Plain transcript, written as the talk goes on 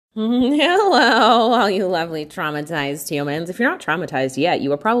Hello, all you lovely traumatized humans. If you're not traumatized yet,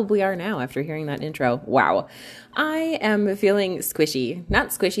 you probably are now after hearing that intro. Wow. I am feeling squishy. Not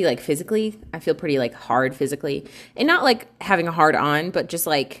squishy like physically. I feel pretty like hard physically. And not like having a hard on, but just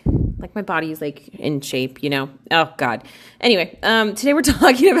like my body's like in shape, you know? Oh God. Anyway, today we're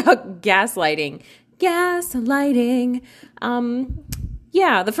talking about gaslighting. Gaslighting.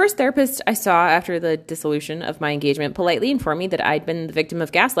 Yeah, the first therapist I saw after the dissolution of my engagement politely informed me that I'd been the victim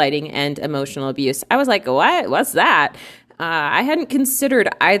of gaslighting and emotional abuse. I was like, what? What's that? I hadn't considered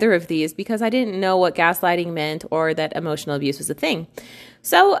either of these because I didn't know what gaslighting meant or that emotional abuse was a thing.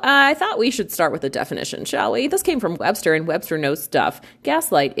 So I thought we should start with a definition, shall we? This came from Webster, and Webster knows stuff.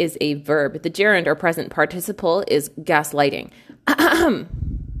 Gaslight is a verb. The gerund or present participle is gaslighting.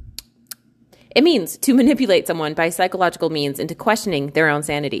 It means to manipulate someone by psychological means into questioning their own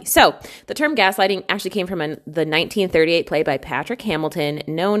sanity. So the term gaslighting actually came from the 1938 play by Patrick Hamilton,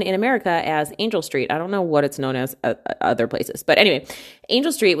 known in America as Angel Street. I don't know what it's known as other places. But anyway,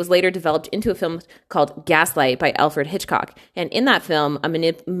 Angel Street was later developed into a film called Gaslight by Alfred Hitchcock. And in that film, a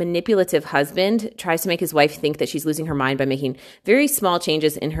manipulative husband tries to make his wife think that she's losing her mind by making very small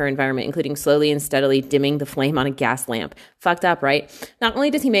changes in her environment, including slowly and steadily dimming the flame on a gas lamp. Fucked up, right? Not only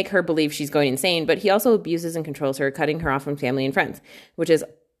does he make her believe she's going insane, but he also abuses and controls her, cutting her off from family and friends, which is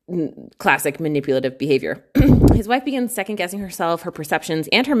classic manipulative behavior. His wife begins second-guessing herself, her perceptions,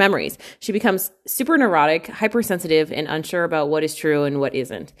 and her memories. She becomes super neurotic, hypersensitive, and unsure about what is true and what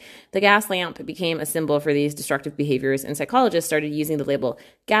isn't. The gas lamp became a symbol for these destructive behaviors, and psychologists started using the label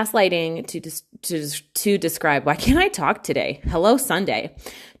gaslighting to describe, why can't I talk today? Hello, Sunday.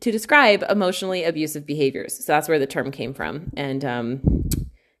 To describe emotionally abusive behaviors. So that's where the term came from. And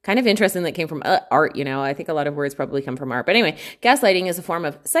kind of interesting that it came from art, you know. I think a lot of words probably come from art. But anyway, gaslighting is a form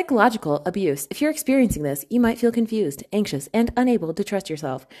of psychological abuse. If you're experiencing this, you might feel confused, anxious, and unable to trust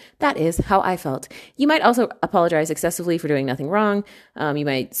yourself. That is how I felt. You might also apologize excessively for doing nothing wrong. You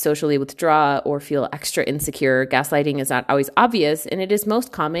might socially withdraw or feel extra insecure. Gaslighting is not always obvious, and it is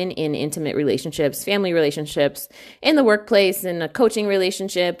most common in intimate relationships, family relationships, in the workplace, in a coaching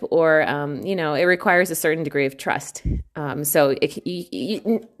relationship, or, it requires a certain degree of trust.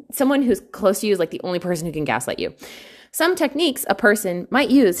 Someone who's close to you is like the only person who can gaslight you. Some techniques a person might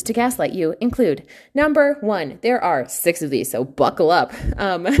use to gaslight you include, number one, there are 6 of these, so buckle up.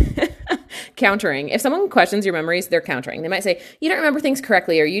 Countering. If someone questions your memories, they're countering. They might say, you don't remember things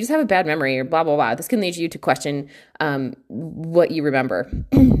correctly, or you just have a bad memory, or blah, blah, blah. This can lead you to question what you remember.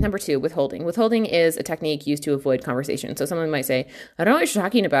 Number 2, withholding. Withholding is a technique used to avoid conversation. So someone might say, I don't know what you're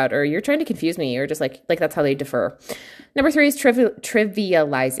talking about, or you're trying to confuse me, or just like that's how they defer. Number 3 is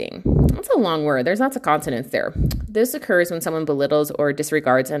trivializing. That's a long word. There's lots of consonants there. This occurs when someone belittles or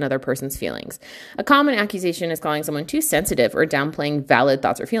disregards another person's feelings. A common accusation is calling someone too sensitive or downplaying valid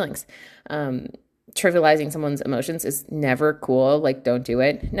thoughts or feelings. Trivializing someone's emotions is never cool. Like, don't do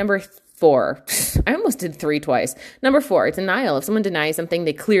it. Number 4, I almost did 3 twice. Number 4, denial. If someone denies something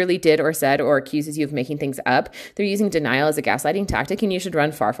they clearly did or said or accuses you of making things up, they're using denial as a gaslighting tactic, and you should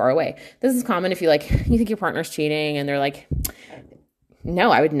run far, far away. This is common if you think your partner's cheating and they're like,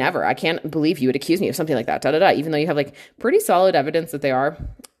 no, I would never. I can't believe you would accuse me of something like that, even though you have pretty solid evidence that they are.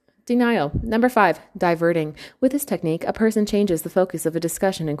 Denial. Number 5, diverting. With this technique, a person changes the focus of a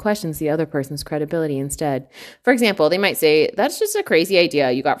discussion and questions the other person's credibility instead. For example, they might say, that's just a crazy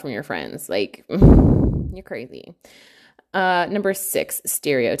idea you got from your friends. You're crazy. Number 6,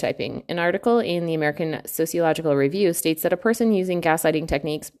 stereotyping. An article in the American Sociological Review states that a person using gaslighting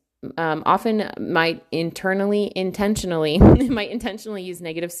techniques often might intentionally use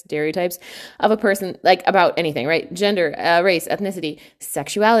negative stereotypes of a person, about anything, right? Gender, race, ethnicity,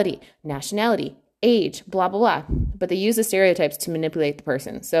 sexuality, nationality, age, blah, blah, blah. But they use the stereotypes to manipulate the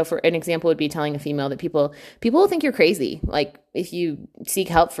person. So for an example would be telling a female that people will think you're crazy. If you seek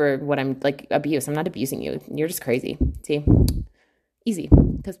help for what I'm abuse, I'm not abusing you. You're just crazy. See? Easy,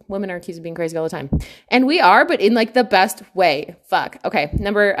 because women are accused of being crazy all the time. And we are, but in the best way. Fuck. Okay,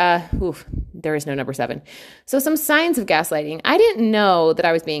 there is no number 7. So some signs of gaslighting. I didn't know that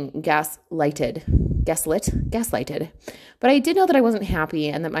I was being gaslighted. But I did know that I wasn't happy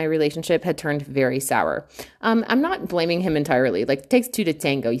and that my relationship had turned very sour. I'm not blaming him entirely. It takes 2 to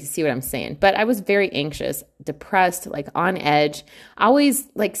tango. You see what I'm saying? But I was very anxious, depressed, on edge, always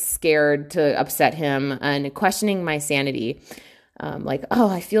scared to upset him and questioning my sanity.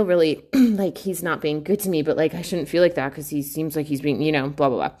 I feel really he's not being good to me, but I shouldn't feel like that because he seems like he's being, blah, blah,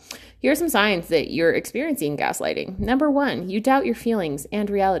 blah. Here are some signs that you're experiencing gaslighting. Number 1, you doubt your feelings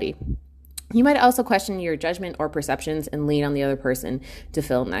and reality. You might also question your judgment or perceptions and lean on the other person to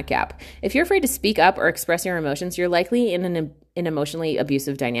fill in that gap. If you're afraid to speak up or express your emotions, you're likely in an an emotionally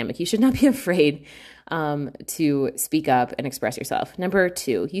abusive dynamic. You should not be afraid to speak up and express yourself. Number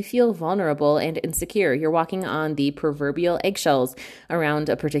 2, you feel vulnerable and insecure. You're walking on the proverbial eggshells around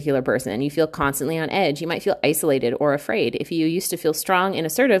a particular person. You feel constantly on edge. You might feel isolated or afraid. If you used to feel strong and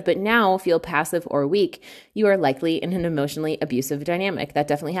assertive, but now feel passive or weak, you are likely in an emotionally abusive dynamic. That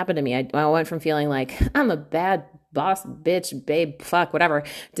definitely happened to me. I went from feeling like I'm a bad boss, bitch, babe, fuck, whatever,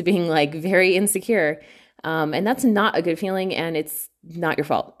 to being like very insecure. And that's not a good feeling, and it's not your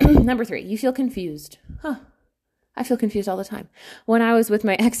fault. Number 3, you feel confused. I feel confused all the time. When I was with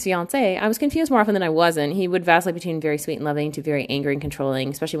my ex-fiance, I was confused more often than I wasn't. He would vacillate between very sweet and loving to very angry and controlling,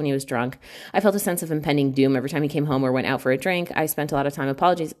 especially when he was drunk. I felt a sense of impending doom every time he came home or went out for a drink. I spent a lot of time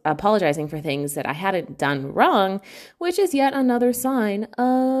apologizing for things that I hadn't done wrong, which is yet another sign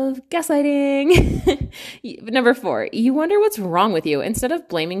of gaslighting. Number 4, you wonder what's wrong with you. Instead of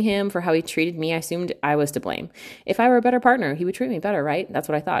blaming him for how he treated me, I assumed I was to blame. If I were a better partner, he would treat me better, right? That's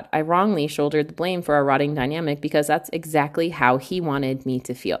what I thought. I wrongly shouldered the blame for our rotting dynamic because that's exactly how he wanted me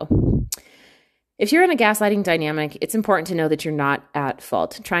to feel. If you're in a gaslighting dynamic, it's important to know that you're not at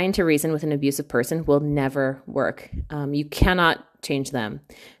fault. Trying to reason with an abusive person will never work. You cannot change them.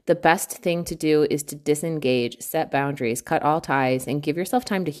 The best thing to do is to disengage, set boundaries, cut all ties, and give yourself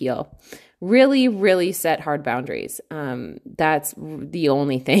time to heal. Really, really set hard boundaries. That's the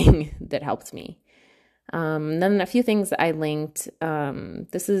only thing that helped me. Then a few things that I linked.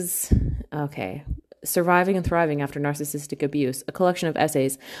 This is, okay. Surviving and Thriving After Narcissistic Abuse, a collection of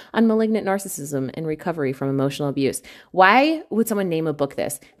essays on malignant narcissism and recovery from emotional abuse. Why would someone name a book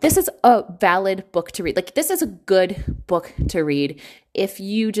this? This is a valid book to read. Like, this is a good book to read if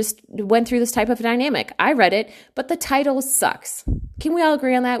you just went through this type of dynamic. I read it, but the title sucks. Can we all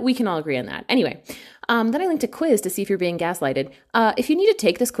agree on that? We can all agree on that. Anyway, then I linked a quiz to see if you're being gaslighted. If you need to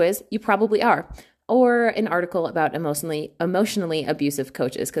take this quiz, you probably are. Or an article about emotionally abusive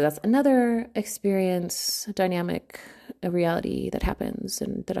coaches, because that's another experience, dynamic, a reality that happens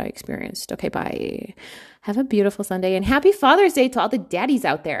and that I experienced. Okay, bye. Have a beautiful Sunday and happy Father's Day to all the daddies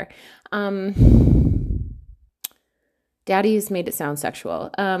out there. Daddies made it sound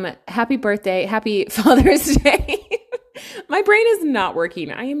sexual. Happy birthday. Happy Father's Day. My brain is not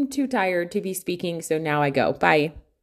working. I am too tired to be speaking, so now I go. Bye.